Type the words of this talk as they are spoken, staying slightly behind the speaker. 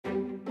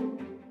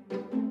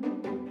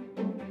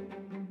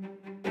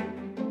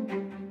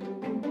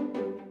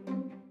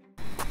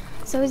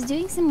So I was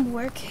doing some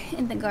work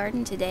in the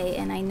garden today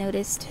and I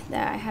noticed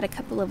that I had a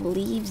couple of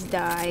leaves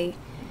die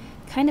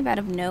kind of out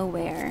of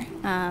nowhere,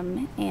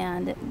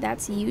 and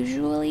that's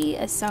usually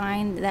a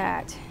sign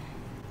that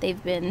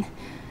they've been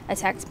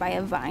attacked by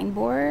a vine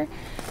borer.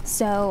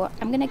 So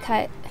I'm gonna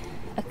cut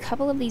a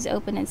couple of these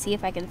open and see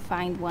if I can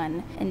find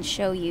one and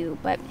show you.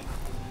 But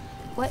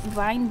what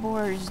vine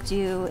borers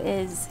do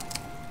is,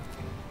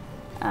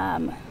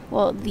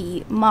 well,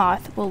 the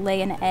moth will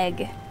lay an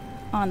egg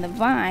on the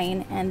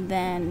vine, and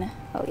then,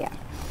 oh yeah,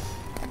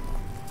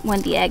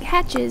 when the egg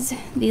hatches,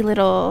 the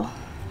little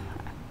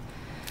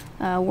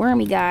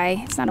wormy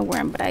guy, it's not a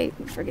worm, but I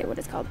forget what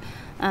it's called,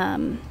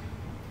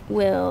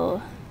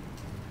 will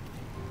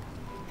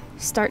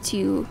start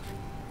to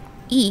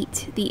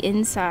eat the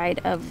inside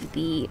of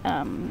the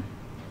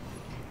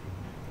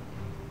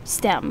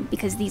stem,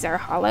 because these are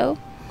hollow.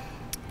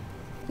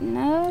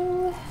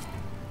 No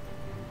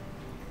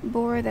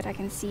borer that I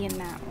can see in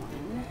that one,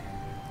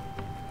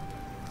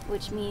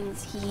 which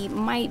means he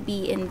might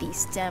be in the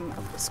stem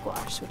of the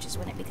squash, which is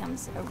when it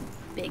becomes a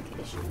big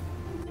issue.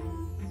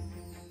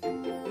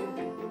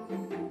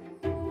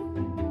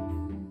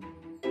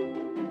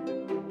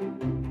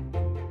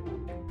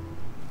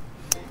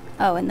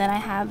 Oh, and then I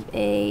have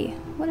a,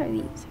 what are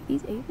these? Are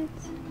these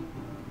aphids?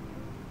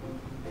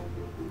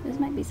 This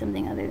might be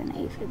something other than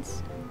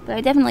aphids, but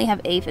I definitely have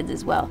aphids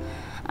as well.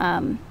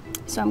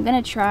 So I'm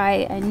gonna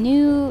try a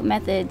new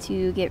method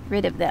to get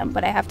rid of them,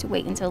 but I have to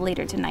wait until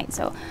later tonight.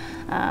 So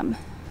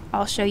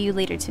I'll show you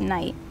later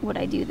tonight what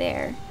I do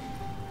there.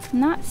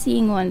 Not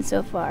seeing one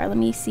so far. Let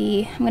me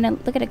see. I'm gonna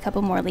look at a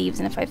couple more leaves,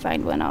 and if I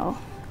find one, I'll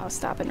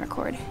stop and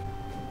record.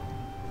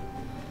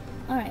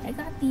 All right, I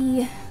got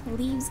the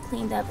leaves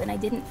cleaned up and I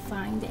didn't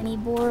find any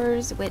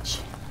borers, which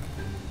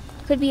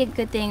could be a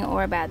good thing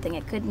or a bad thing.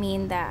 It could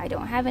mean that I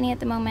don't have any at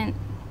the moment,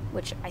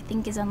 which I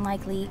think is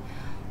unlikely,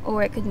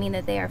 or it could mean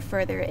that they are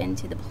further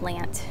into the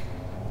plant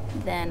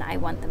than I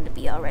want them to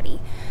be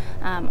already.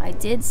 I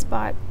did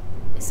spot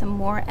some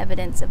more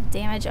evidence of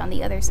damage on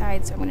the other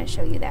side, so I'm going to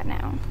show you that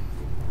now.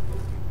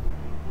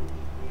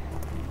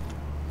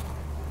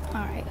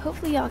 All right,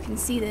 hopefully y'all can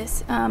see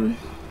this.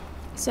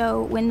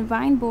 So when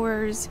vine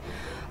borers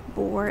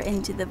bore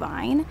into the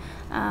vine,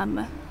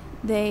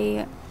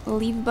 they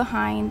leave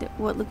behind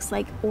what looks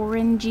like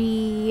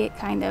orangey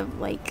kind of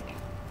like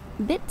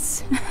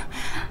bits.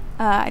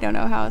 I don't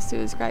know how else to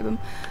describe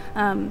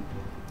them,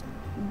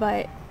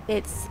 but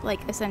it's like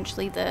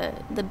essentially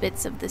the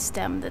bits of the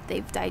stem that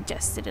they've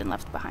digested and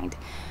left behind.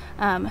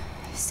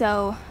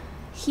 So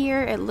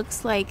here it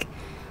looks like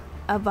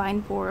a vine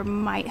borer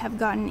might have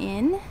gotten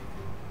in.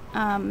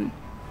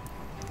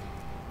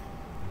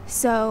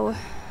 So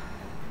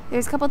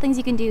there's a couple things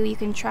you can do. You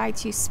can try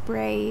to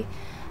spray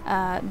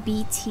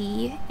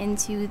BT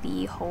into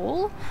the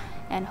hole,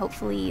 and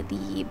hopefully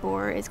the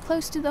borer is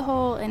close to the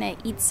hole and it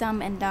eats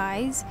some and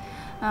dies.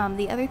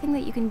 The other thing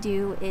that you can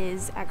do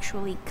is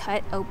actually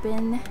cut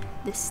open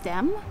the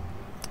stem,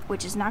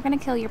 which is not going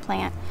to kill your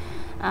plant,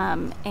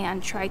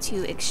 and try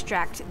to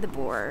extract the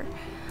borer.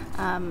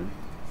 I'm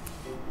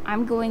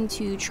going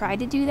to try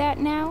to do that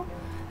now.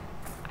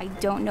 I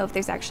don't know if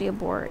there's actually a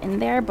borer in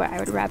there, but I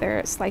would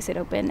rather slice it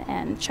open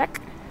and check.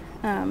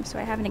 So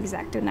I have an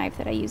X-Acto knife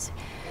that I use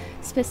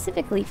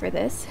specifically for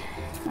this.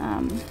 So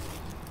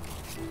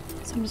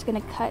I'm just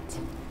gonna cut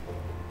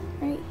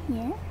right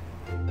here.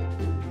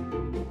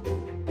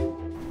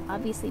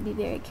 Obviously be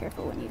very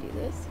careful when you do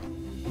this.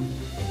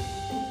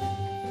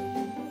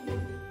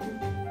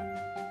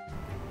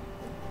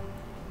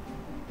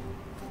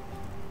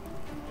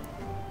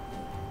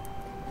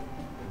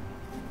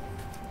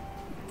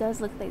 It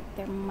does look like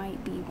there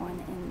might be one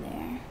in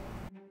there.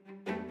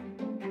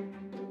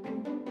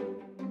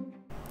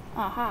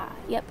 Aha,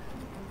 yep.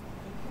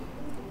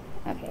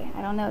 Okay,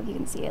 I don't know if you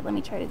can see it. Let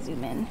me try to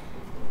zoom in.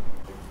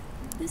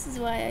 This is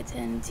why I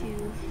tend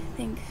to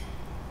think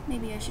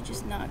maybe I should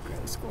just not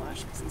grow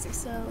squash, because these are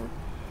so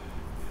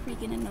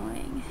freaking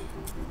annoying.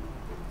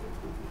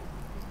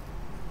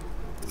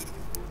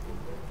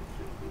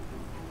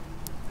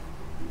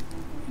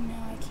 And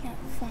now I can't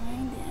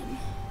find him.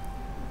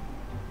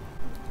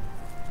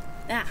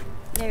 Ah,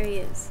 there he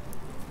is.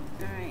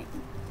 Alright.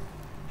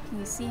 Can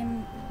you see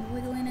him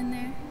wiggling in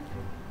there?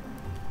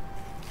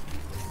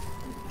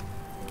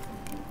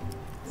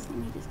 So let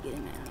me just get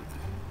him out.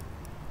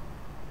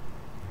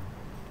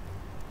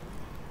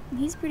 And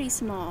he's pretty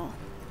small.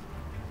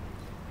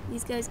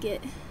 These guys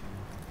get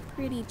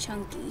pretty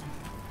chunky.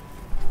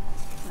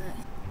 But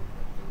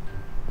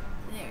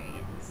there he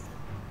is.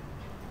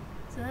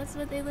 So that's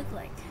what they look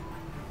like.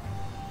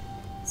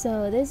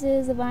 So this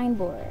is a vine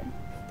borer.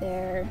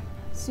 They're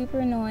super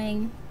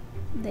annoying.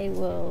 They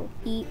will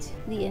eat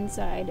the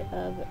inside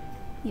of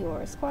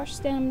your squash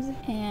stems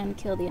and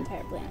kill the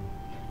entire plant.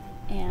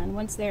 And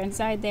once they're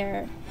inside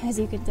there, as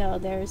you can tell,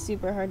 they're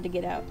super hard to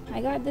get out.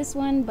 I got this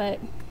one, but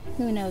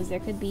who knows,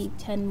 there could be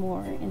 10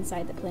 more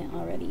inside the plant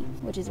already,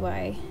 which is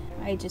why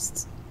I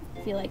just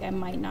feel like I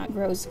might not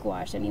grow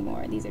squash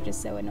anymore. These are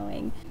just so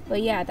annoying.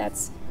 But yeah,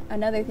 that's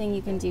another thing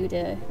you can do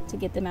to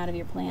get them out of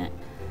your plant.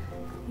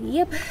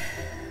 Yep.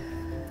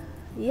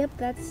 Yep,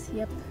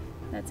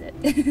 that's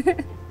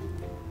it.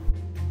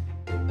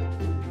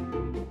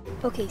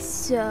 Okay,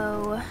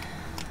 so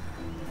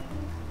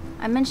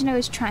I mentioned I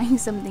was trying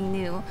something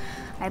new.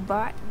 I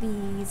bought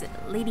these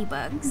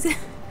ladybugs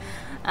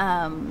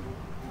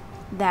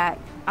that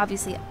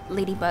obviously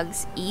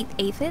ladybugs eat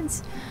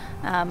aphids.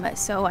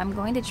 So I'm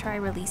going to try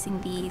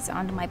releasing these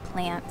onto my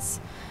plants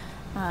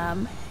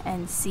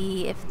and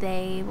see if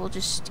they will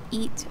just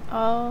eat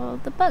all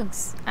the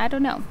bugs. I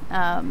don't know.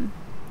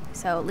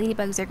 So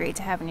ladybugs are great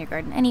to have in your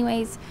garden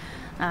anyways,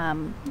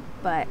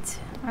 but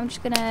I'm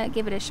just gonna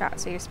give it a shot.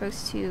 So you're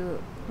supposed to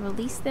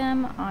release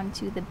them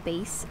onto the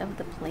base of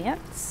the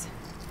plants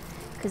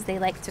because they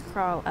like to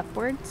crawl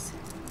upwards.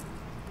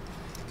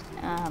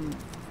 And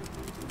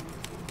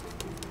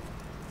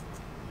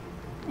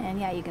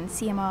yeah, you can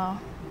see them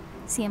all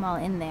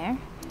in there.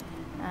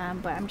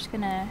 But I'm just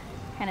gonna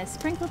kind of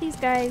sprinkle these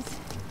guys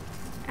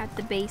at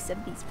the base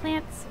of these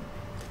plants,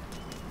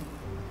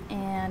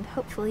 and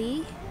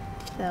hopefully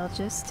they'll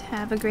just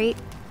have a great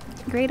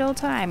old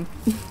time.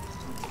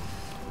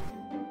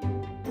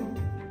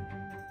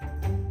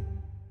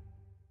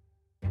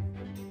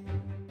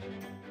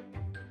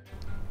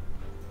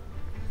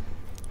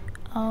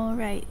 All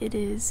right, it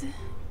is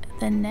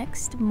the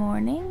next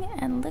morning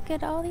and look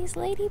at all these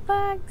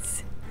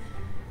ladybugs.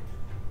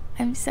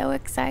 I'm so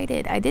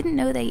excited. I didn't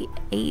know they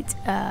ate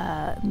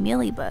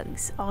mealy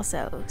bugs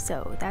also,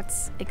 so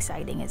that's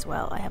exciting as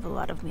well. I have a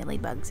lot of mealy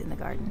bugs in the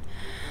garden.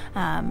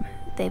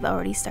 They've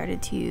already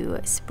started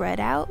to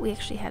spread out. We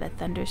actually had a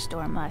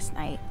thunderstorm last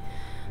night,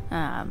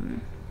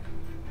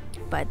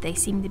 but they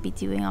seem to be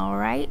doing all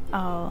right.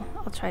 I'll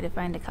try to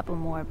find a couple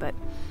more, but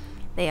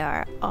they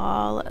are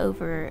all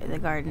over the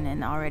garden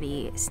and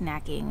already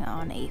snacking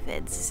on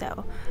aphids.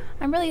 So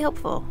I'm really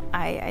hopeful.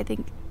 I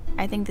think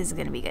this is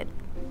gonna be good.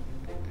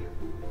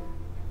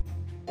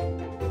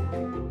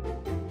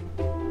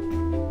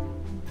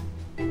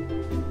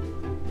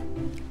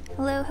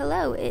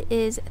 Hello, it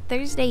is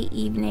Thursday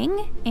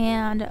evening,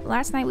 and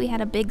last night we had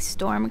a big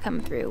storm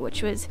come through,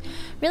 which was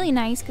really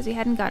nice because we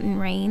hadn't gotten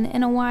rain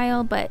in a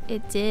while, but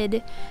it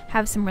did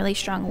have some really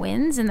strong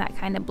winds and that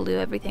kind of blew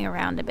everything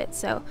around a bit.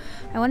 So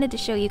I wanted to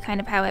show you kind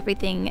of how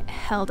everything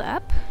held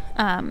up.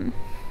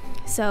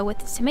 So with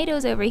the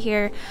tomatoes over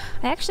here,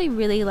 I actually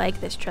really like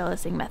this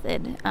trellising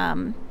method.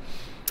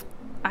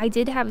 I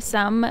did have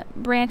some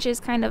branches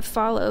kind of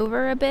fall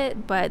over a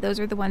bit, but those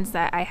are the ones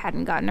that I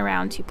hadn't gotten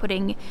around to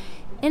putting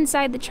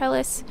inside the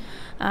trellis.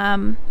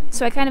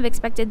 So I kind of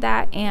expected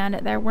that, and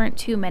there weren't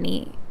too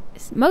many.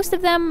 Most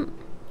of them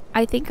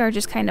I think are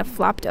just kind of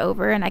flopped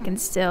over and I can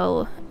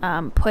still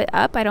put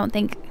up. I don't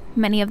think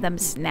many of them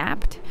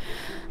snapped.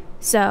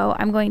 So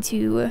I'm going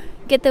to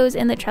get those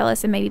in the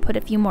trellis and maybe put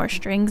a few more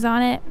strings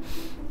on it.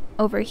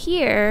 Over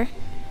here,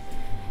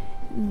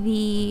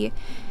 the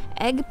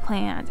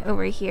eggplant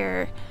over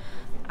here,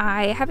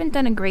 I haven't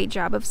done a great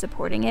job of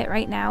supporting it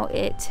right now.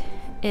 It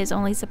is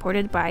only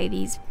supported by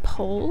these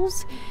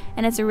poles,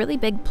 and it's a really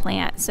big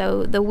plant,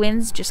 so the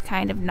winds just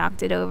kind of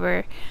knocked it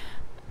over,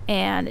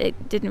 and it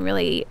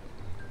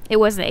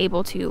wasn't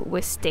able to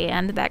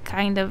withstand that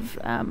kind of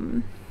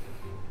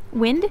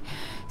wind.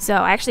 So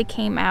I actually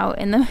came out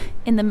in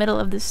the middle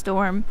of the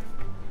storm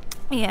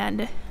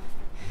and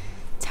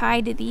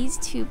tied these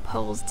two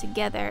poles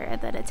together and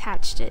then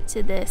attached it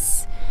to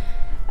this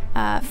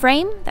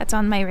frame that's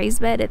on my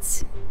raised bed.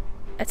 It's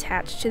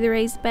attached to the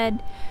raised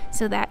bed,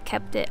 so that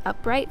kept it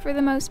upright for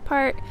the most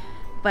part.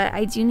 But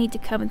I do need to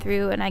come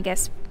through and I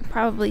guess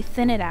probably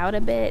thin it out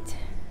a bit,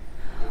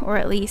 or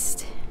at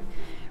least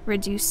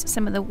reduce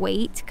some of the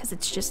weight because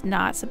it's just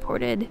not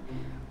supported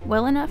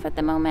well enough at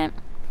the moment.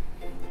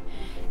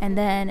 And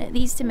then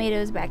these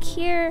tomatoes back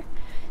here,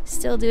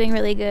 still doing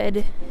really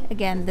good.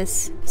 Again,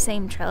 this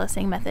same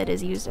trellising method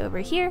is used over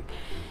here,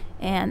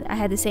 and I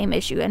had the same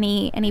issue.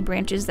 Any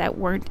branches that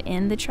weren't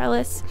in the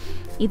trellis,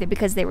 either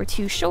because they were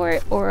too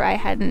short or I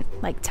hadn't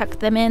like tucked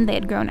them in, they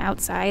had grown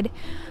outside,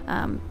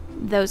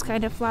 those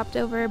kind of flopped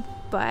over.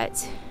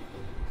 But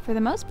for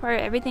the most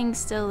part, everything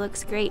still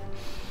looks great.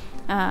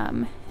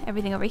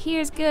 Everything over here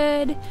is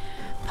good.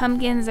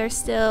 Pumpkins are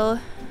still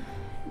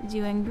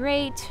doing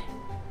great.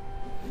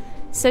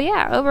 So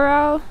yeah,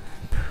 overall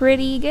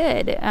pretty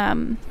good.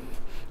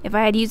 If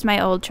I had used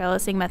my old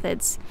trellising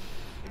methods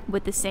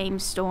with the same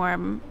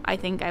storm, I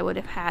think I would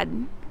have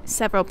had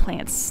several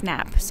plants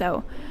snap.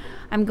 So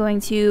I'm going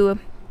to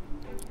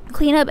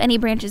clean up any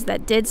branches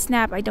that did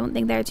snap. I don't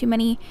think there are too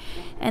many,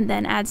 and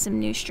then add some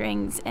new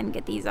strings and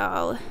get these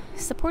all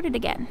supported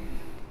again.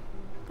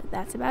 But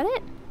that's about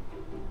it.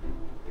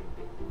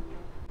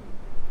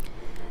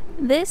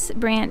 This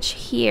branch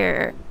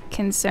here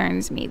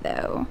concerns me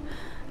though.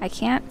 I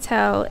can't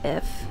tell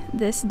if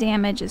this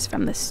damage is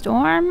from the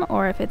storm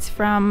or if it's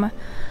from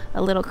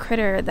a little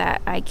critter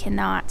that I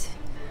cannot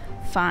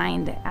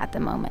find at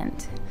the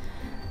moment.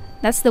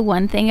 That's the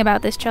one thing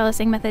about this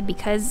trellising method,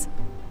 because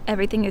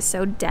everything is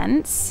so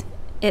dense,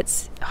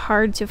 it's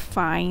hard to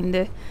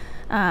find.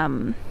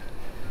 In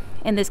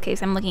this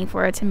case, I'm looking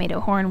for a tomato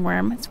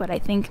hornworm. It's what I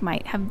think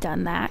might have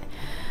done that.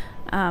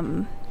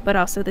 but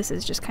also this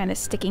is just kind of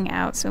sticking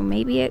out, so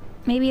maybe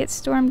it's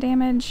storm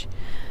damage.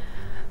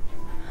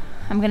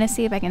 I'm gonna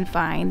see if I can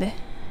find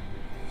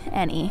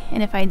any,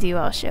 and if I do,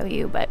 I'll show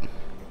you, but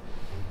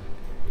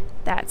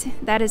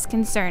that is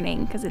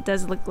concerning because it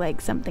does look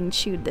like something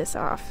chewed this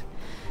off.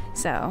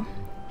 So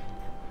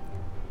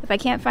if I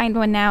can't find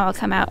one now, I'll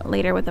come out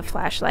later with a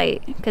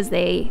flashlight because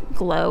they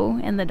glow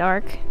in the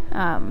dark.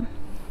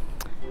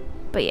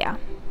 But yeah.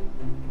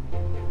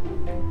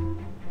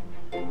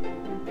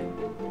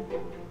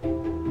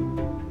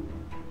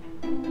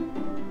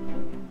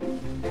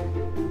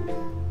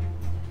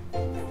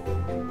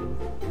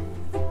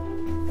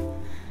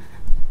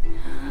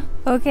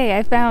 Okay,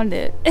 I found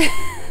it.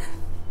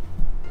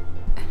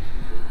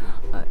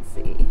 Let's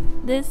see.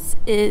 This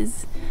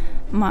is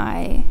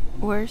my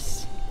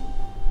worst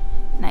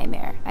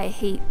nightmare. I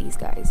hate these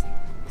guys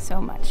so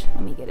much.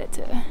 Let me get it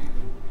to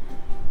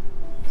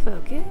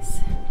focus.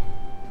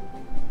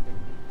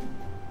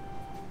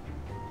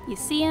 You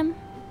see him?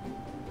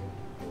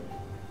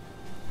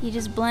 He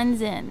just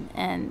blends in,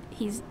 and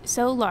he's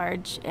so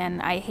large,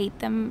 and I hate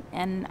them,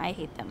 and I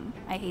hate them.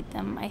 I hate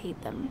them, I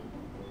hate them.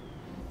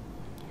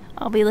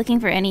 I'll be looking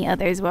for any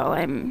others while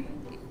I'm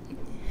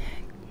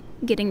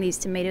getting these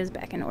tomatoes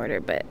back in order,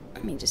 but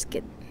let me just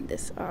get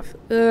this off.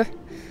 Ugh.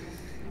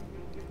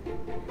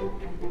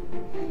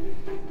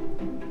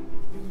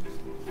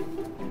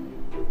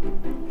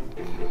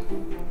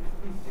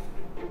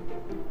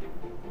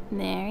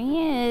 There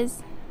he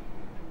is.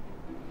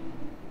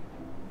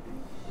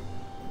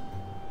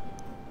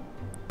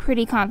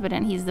 Pretty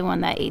confident he's the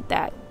one that ate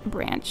that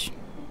branch.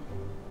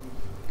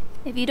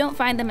 If you don't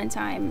find them in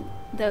time,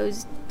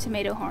 those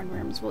tomato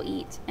hornworms will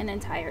eat an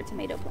entire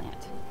tomato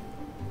plant.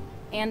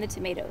 And the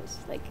tomatoes,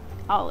 like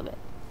all of it.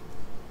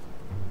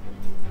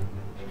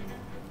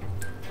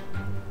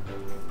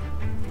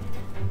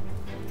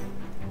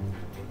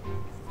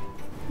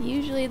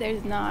 Usually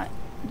there's not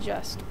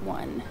just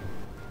one.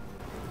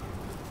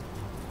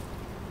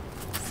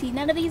 See,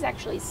 none of these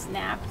actually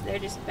snapped, they're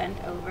just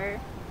bent over.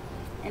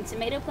 And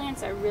tomato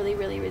plants are really,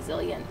 really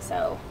resilient,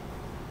 so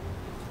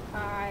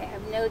I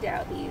have no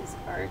doubt these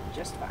are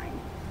just fine.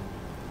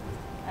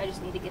 I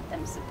just need to get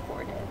them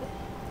supported.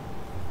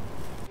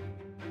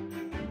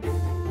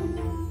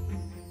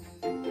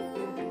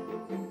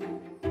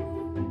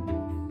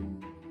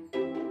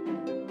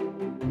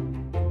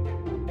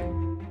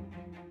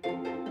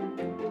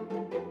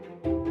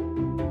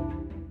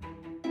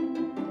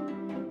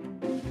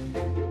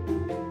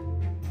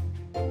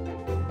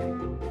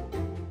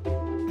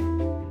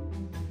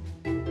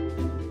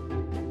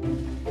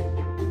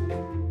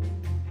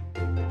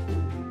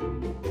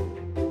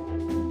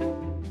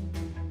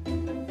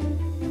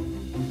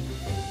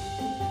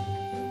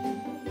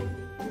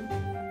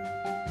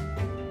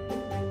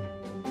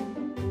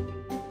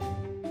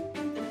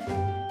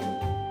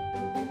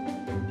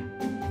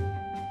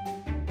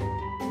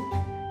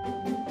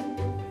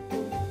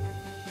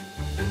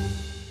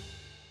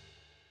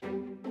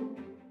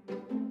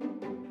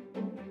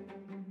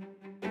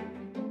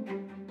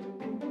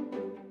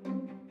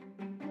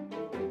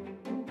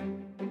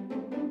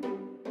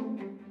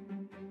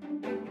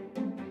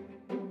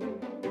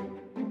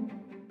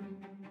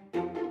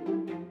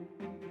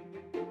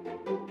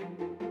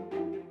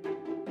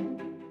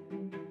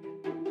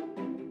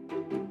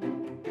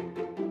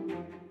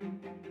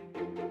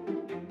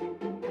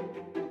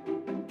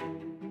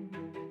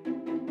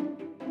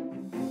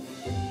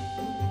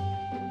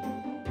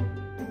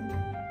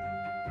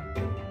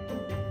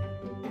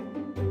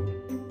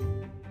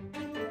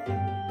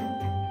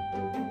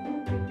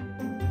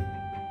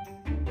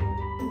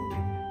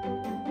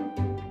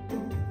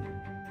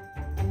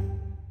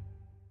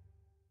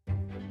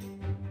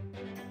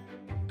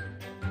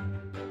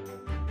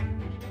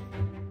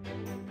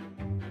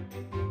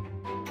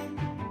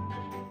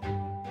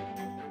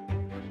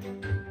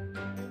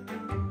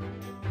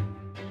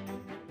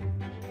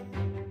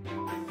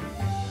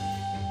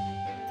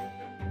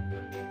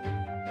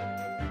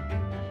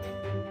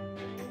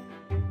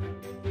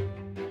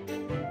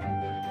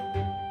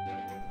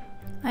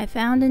 I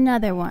found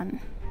another one.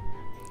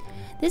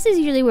 This is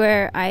usually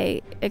where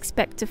I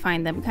expect to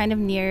find them, kind of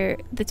near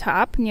the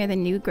top, near the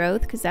new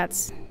growth, because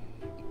that's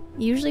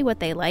usually what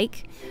they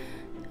like.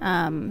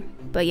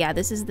 But yeah,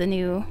 this is the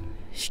new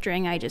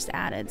string I just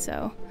added,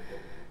 so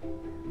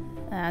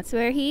that's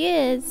where he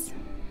is.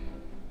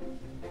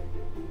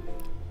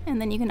 And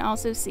then you can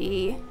also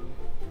see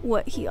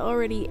what he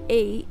already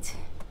ate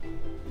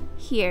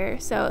here.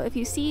 So if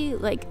you see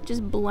like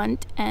just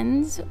blunt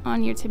ends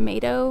on your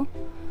tomato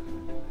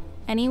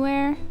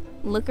anywhere,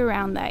 look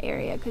around that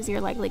area because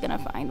you're likely gonna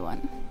find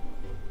one.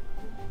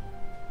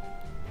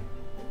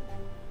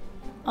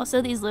 Also,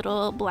 these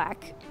little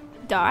black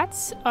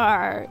dots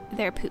are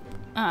their poop.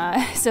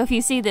 So if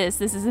you see this,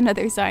 this is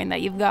another sign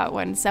that you've got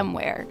one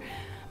somewhere.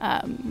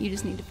 You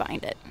just need to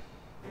find it.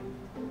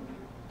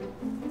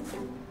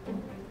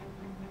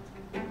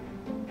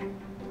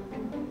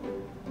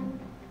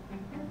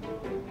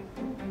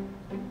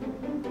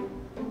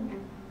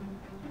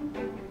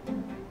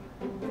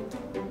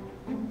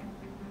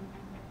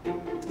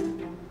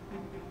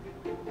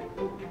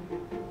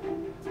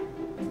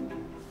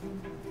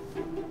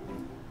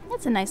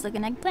 That's a nice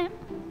looking eggplant.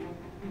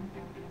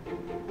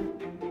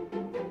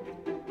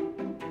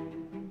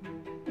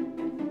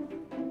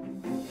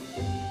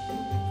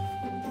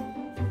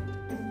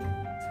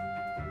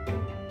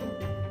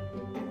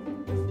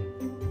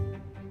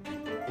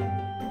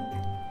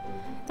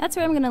 That's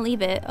where I'm going to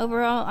leave it.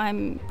 Overall,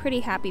 I'm pretty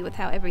happy with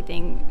how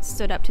everything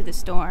stood up to the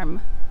storm.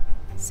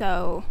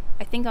 So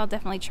I think I'll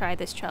definitely try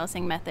this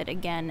trellising method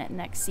again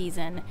next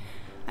season.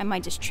 I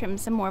might just trim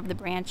some more of the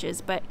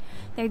branches, but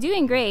they're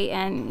doing great.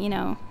 And, you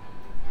know,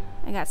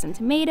 I got some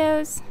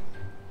tomatoes,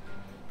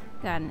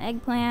 got an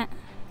eggplant,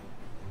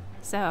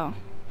 so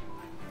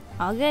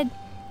all good.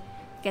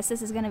 Guess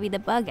this is going to be the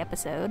bug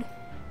episode.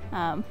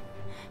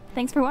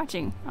 Thanks for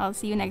watching. I'll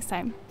see you next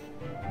time.